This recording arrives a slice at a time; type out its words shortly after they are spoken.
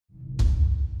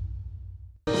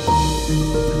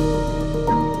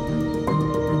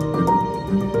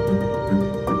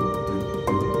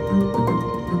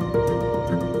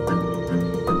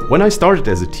When I started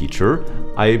as a teacher,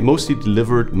 I mostly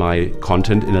delivered my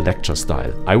content in a lecture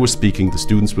style. I was speaking, the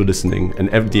students were listening, and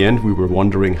at the end we were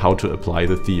wondering how to apply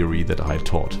the theory that I had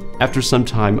taught. After some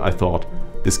time I thought,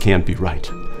 this can't be right,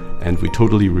 and we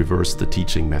totally reversed the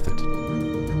teaching method.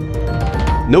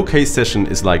 No case session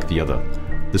is like the other.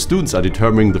 The students are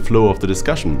determining the flow of the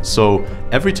discussion, so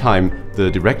every time the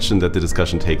direction that the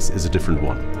discussion takes is a different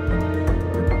one.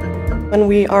 When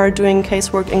we are doing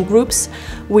casework in groups,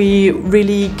 we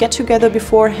really get together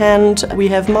beforehand. We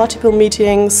have multiple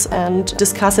meetings and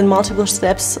discuss in multiple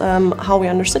steps how we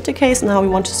understood the case and how we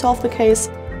want to solve the case.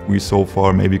 We so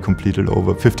far maybe completed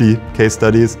over 50 case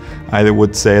studies. I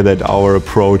would say that our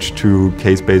approach to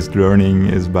case-based learning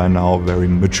is by now very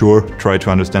mature. Try to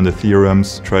understand the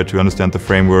theorems, try to understand the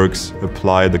frameworks,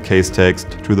 apply the case text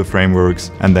to the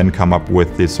frameworks, and then come up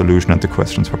with the solution and the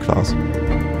questions for class.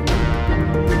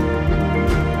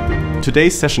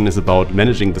 Today's session is about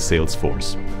managing the sales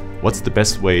force. What's the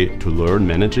best way to learn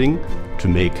managing to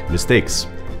make mistakes?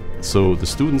 So the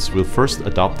students will first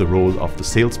adopt the role of the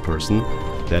salesperson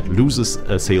that loses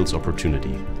a sales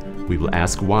opportunity. We will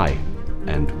ask why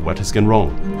and what has gone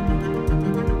wrong.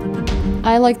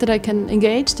 I like that I can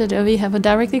engage, that we have a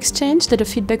direct exchange, that the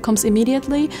feedback comes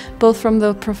immediately, both from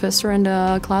the professor and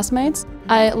the classmates.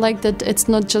 I like that it's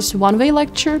not just one-way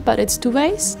lecture, but it's two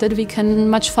ways, that we can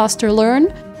much faster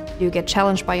learn. You get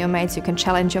challenged by your mates, you can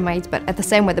challenge your mates, but at the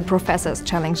same way the professor is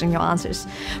challenging your answers.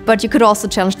 But you could also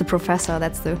challenge the professor,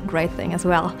 that's the great thing as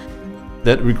well.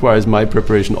 That requires my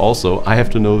preparation also. I have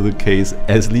to know the case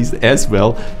at least as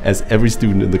well as every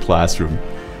student in the classroom.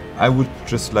 I would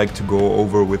just like to go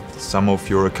over with some of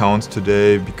your accounts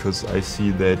today because I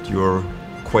see that you're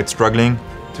quite struggling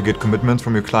to get commitments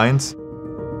from your clients.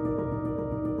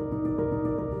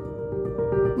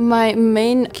 My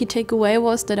main key takeaway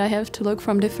was that I have to look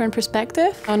from different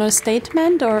perspectives on a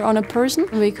statement or on a person,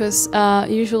 because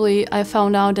usually I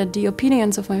found out that the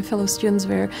opinions of my fellow students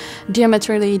were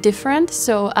diametrically different,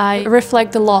 so I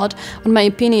reflect a lot on my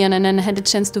opinion and then had a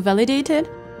chance to validate it.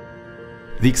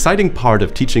 The exciting part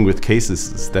of teaching with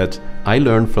cases is that I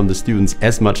learn from the students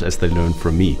as much as they learn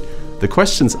from me. The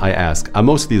questions I ask are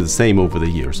mostly the same over the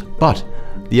years, but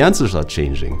the answers are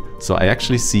changing, so I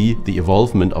actually see the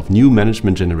evolvement of new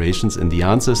management generations in the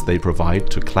answers they provide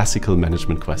to classical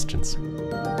management questions.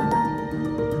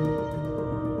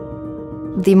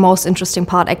 The most interesting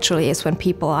part actually is when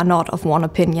people are not of one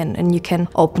opinion and you can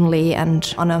openly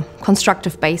and on a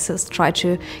constructive basis try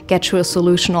to get to a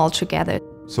solution altogether.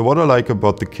 So what I like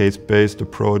about the case-based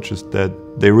approach is that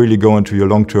they really go into your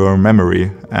long-term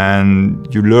memory and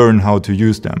you learn how to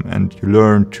use them and you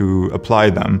learn to apply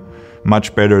them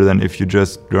much better than if you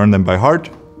just learn them by heart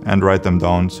and write them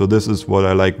down. So this is what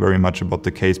I like very much about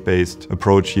the case-based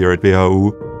approach here at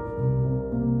WHU.